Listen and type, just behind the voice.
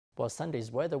Well,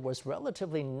 Sunday's weather was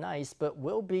relatively nice, but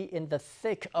will be in the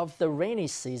thick of the rainy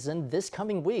season this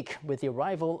coming week with the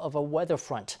arrival of a weather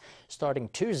front. Starting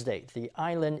Tuesday, the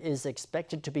island is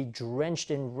expected to be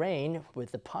drenched in rain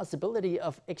with the possibility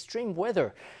of extreme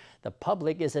weather. The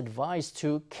public is advised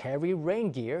to carry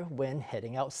rain gear when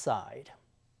heading outside.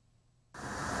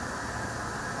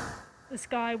 The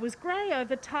sky was grey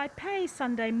over Taipei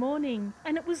Sunday morning,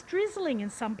 and it was drizzling in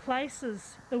some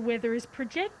places. The weather is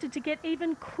projected to get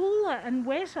even cooler and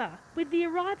wetter with the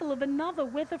arrival of another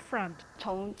weather front.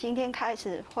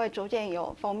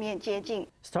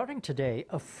 Starting today,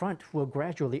 a front will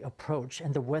gradually approach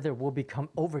and the weather will become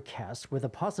overcast with a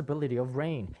possibility of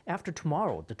rain. After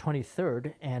tomorrow, the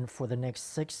 23rd, and for the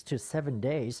next 6 to 7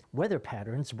 days, weather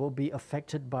patterns will be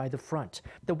affected by the front.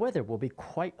 The weather will be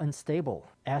quite unstable.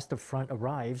 As the front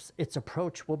arrives, its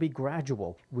approach will be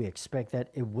gradual. We expect that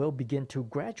it will begin to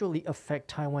gradually affect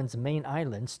Taiwan's main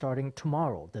island starting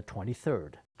tomorrow, the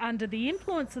 23rd. Under the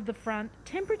influence of the front,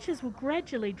 temperatures will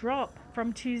gradually drop.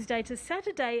 From Tuesday to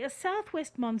Saturday, a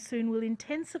southwest monsoon will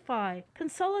intensify,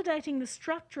 consolidating the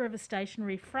structure of a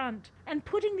stationary front and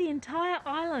putting the entire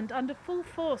island under full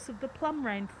force of the Plum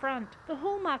rain front, the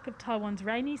hallmark of Taiwan's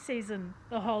rainy season.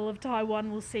 The whole of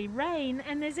Taiwan will see rain,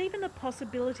 and there's even a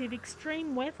possibility of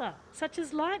extreme weather, such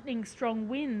as lightning, strong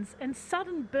winds and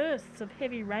sudden bursts of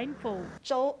heavy rainfall.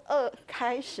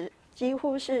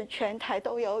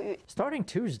 Starting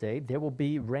Tuesday, there will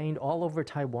be rain all over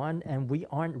Taiwan, and we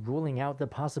aren't ruling out the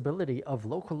possibility of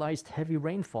localized heavy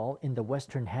rainfall in the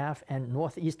western half and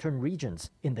northeastern regions.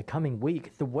 In the coming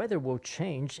week, the weather will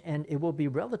change and it will be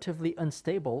relatively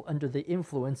unstable under the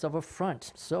influence of a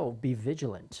front, so be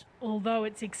vigilant. Although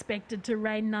it's expected to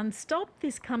rain non-stop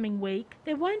this coming week,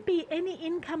 there won't be any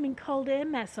incoming cold air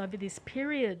mass over this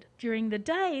period. During the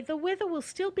day, the weather will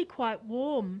still be quite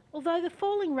warm, although the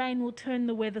falling rain will turn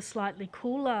the weather slightly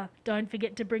cooler. Don't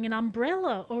forget to bring an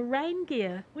umbrella or rain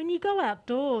gear when you go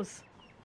outdoors.